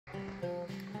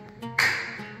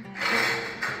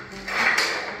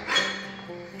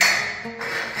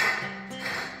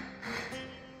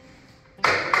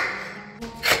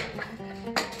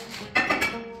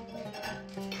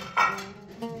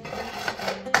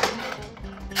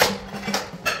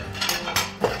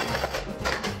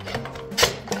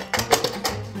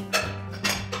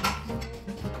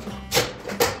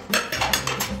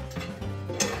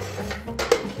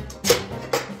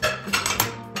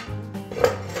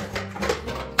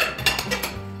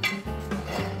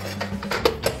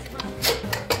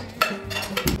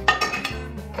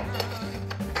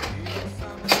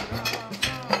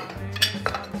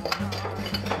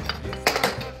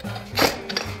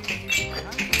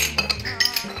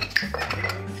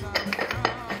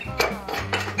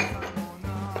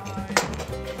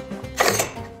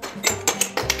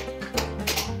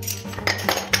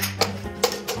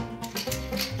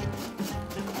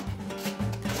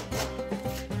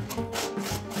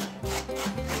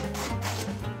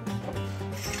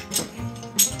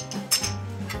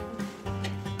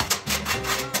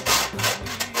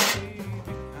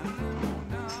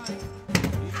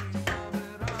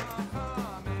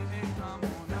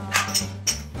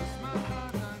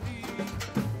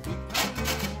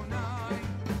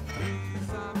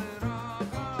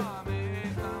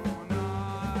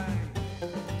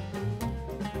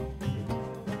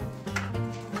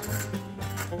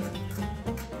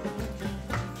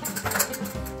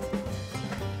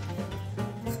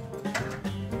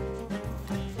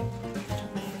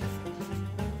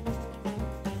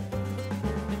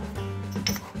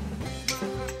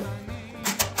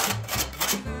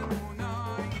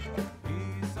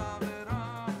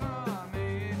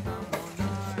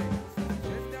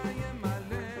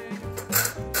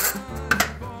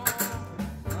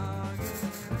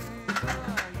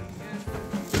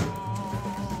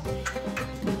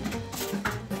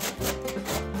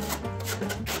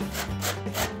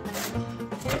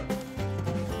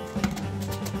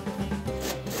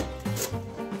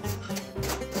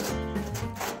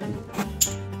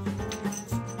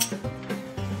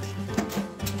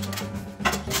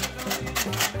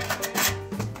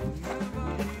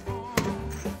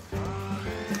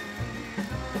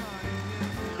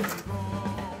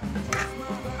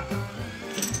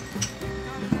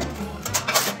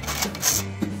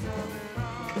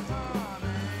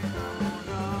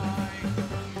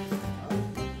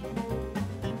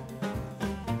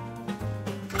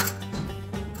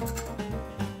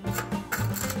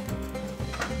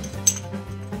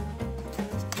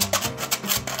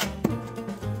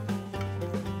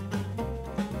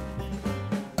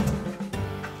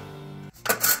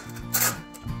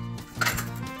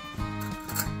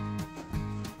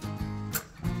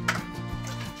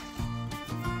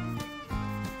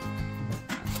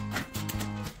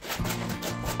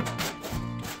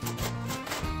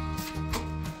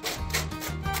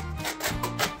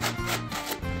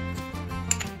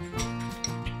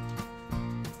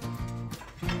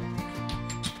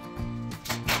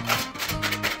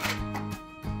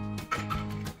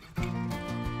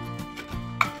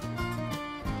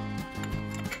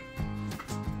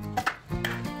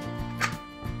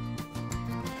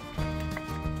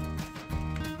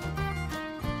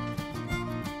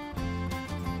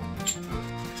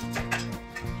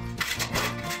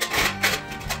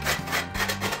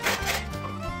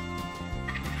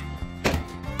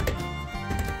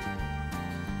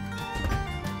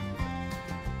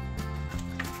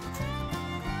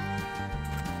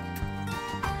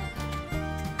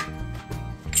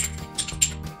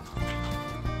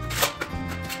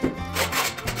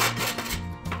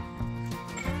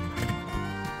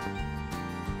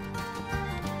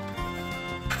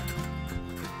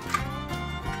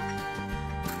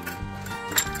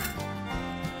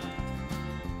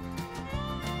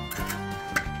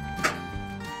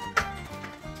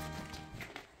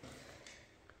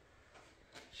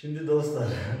Şimdi dostlar,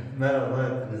 merhaba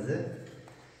hepinize.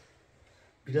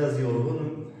 Biraz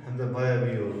yorgunum, hem de bayağı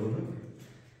bir yorgunum.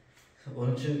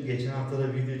 Onun için geçen hafta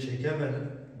da video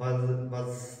çekemedim.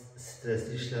 Bazı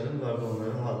stresli işlerim vardı,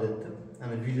 onları hallettim.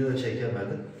 Yani video da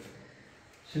çekemedim.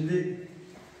 Şimdi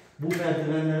bu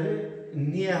merdivenleri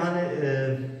niye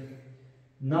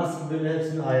nasıl böyle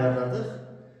hepsini ayarladık?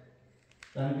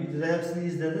 Yani videoda hepsini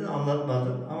izledin,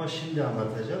 anlatmadım ama şimdi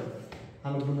anlatacağım.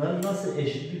 Hani bunları nasıl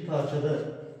eşit bir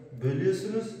parçada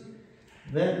bölüyorsunuz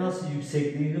ve nasıl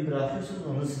yüksekliğini bırakıyorsunuz,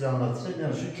 onu size anlatacağım.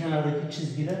 Yani şu kenardaki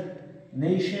çizgiler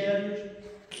ne işe yarıyor?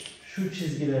 Şu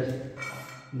çizgiler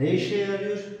ne işe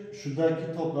yarıyor?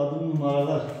 Şuradaki topladığım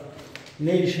numaralar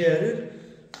ne işe yarıyor?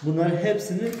 Bunların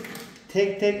hepsini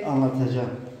tek tek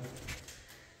anlatacağım.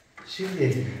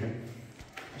 Şimdi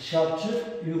şapçı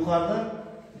yukarıdan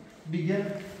bir gel.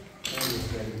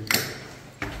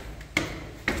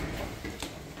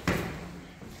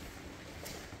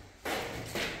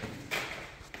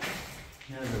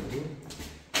 Nerede bu?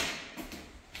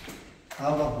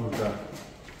 Ha bak burada.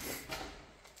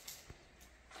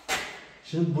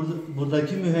 Şimdi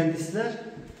buradaki mühendisler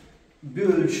bir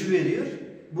ölçü veriyor.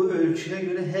 Bu ölçüye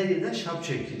göre her yerden şap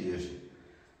çekiliyor.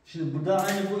 Şimdi burada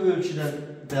aynı bu ölçüden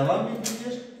devam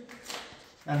ediyor.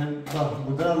 Yani bak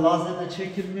burada lazerle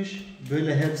çekilmiş.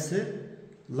 Böyle hepsi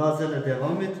lazerle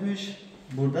devam etmiş.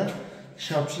 Burada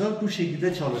şapçılar bu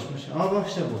şekilde çalışmış. Ama bak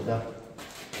işte burada.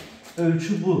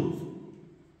 Ölçü bu.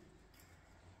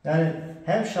 Yani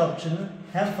hem şapçının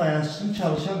hem fayansçının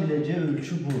çalışabileceği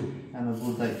ölçü bu. Yani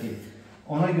buradaki.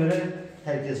 Ona göre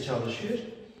herkes çalışıyor.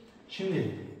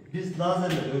 Şimdi biz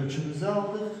lazerle ölçümüzü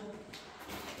aldık.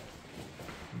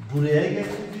 Buraya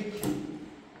getirdik.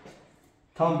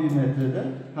 Tam 1 metreden.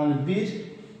 Hani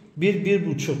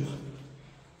 1,5.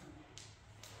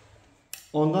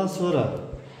 Ondan sonra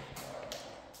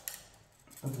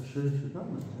şöyle şuradan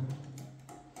mı?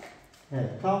 Evet,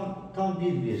 tam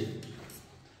 1,1.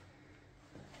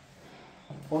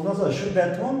 Ondan sonra şu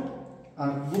beton,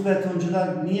 yani bu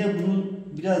betoncular niye bunu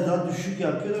biraz daha düşük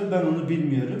yapıyorlar, ben onu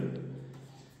bilmiyorum.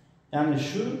 Yani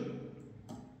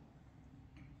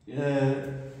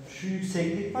şu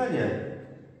yükseklik var ya,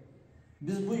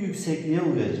 biz bu yüksekliğe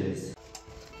uyacağız.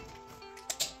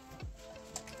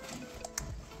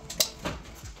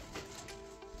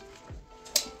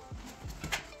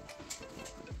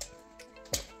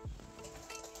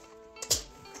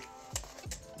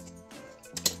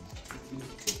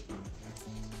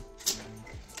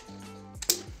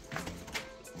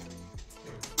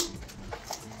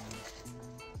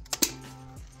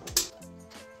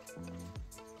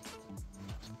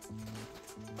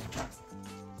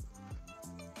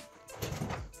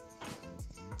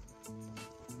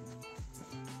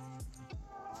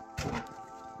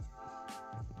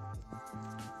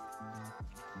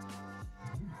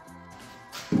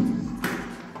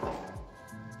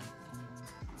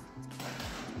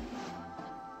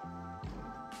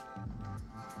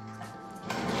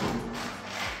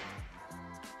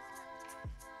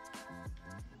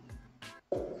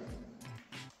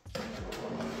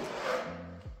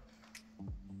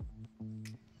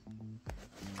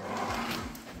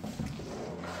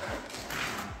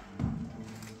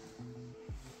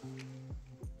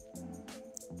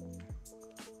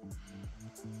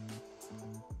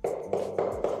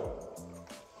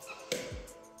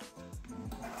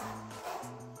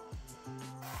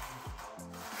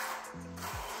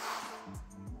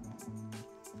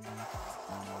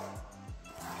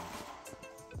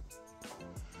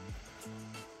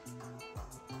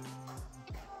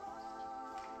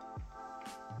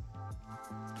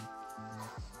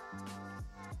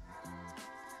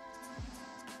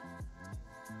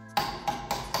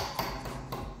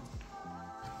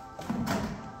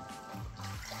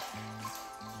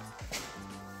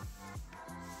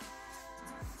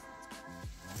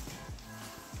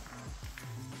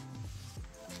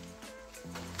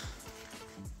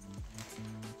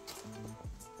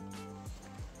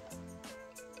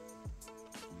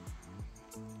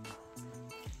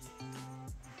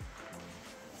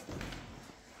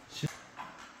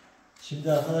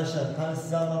 Şimdi arkadaşlar, hani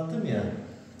size anlattım ya,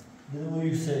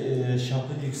 bu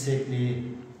şapın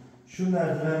yüksekliği, şu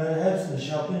merdivenleri hepsini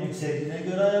şapın yüksekliğine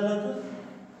göre ayarladık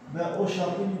ve o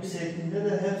şapın yüksekliğinde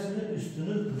de hepsinin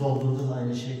üstünü doldurduk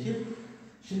aynı şekil.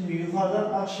 Şimdi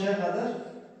yukarıdan aşağıya kadar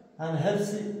hani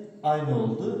hepsi aynı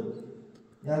oldu.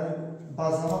 Yani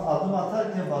adım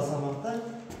atarken basamaktan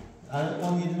yani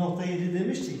 17,7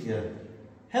 demiştik ya,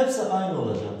 hepsi aynı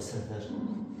olacak bu sefer.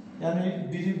 Yani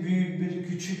biri büyük, biri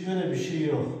küçük, öyle bir şey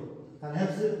yok. Yani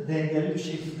hepsi dengeli bir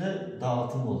şekilde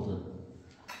dağıtım oldu.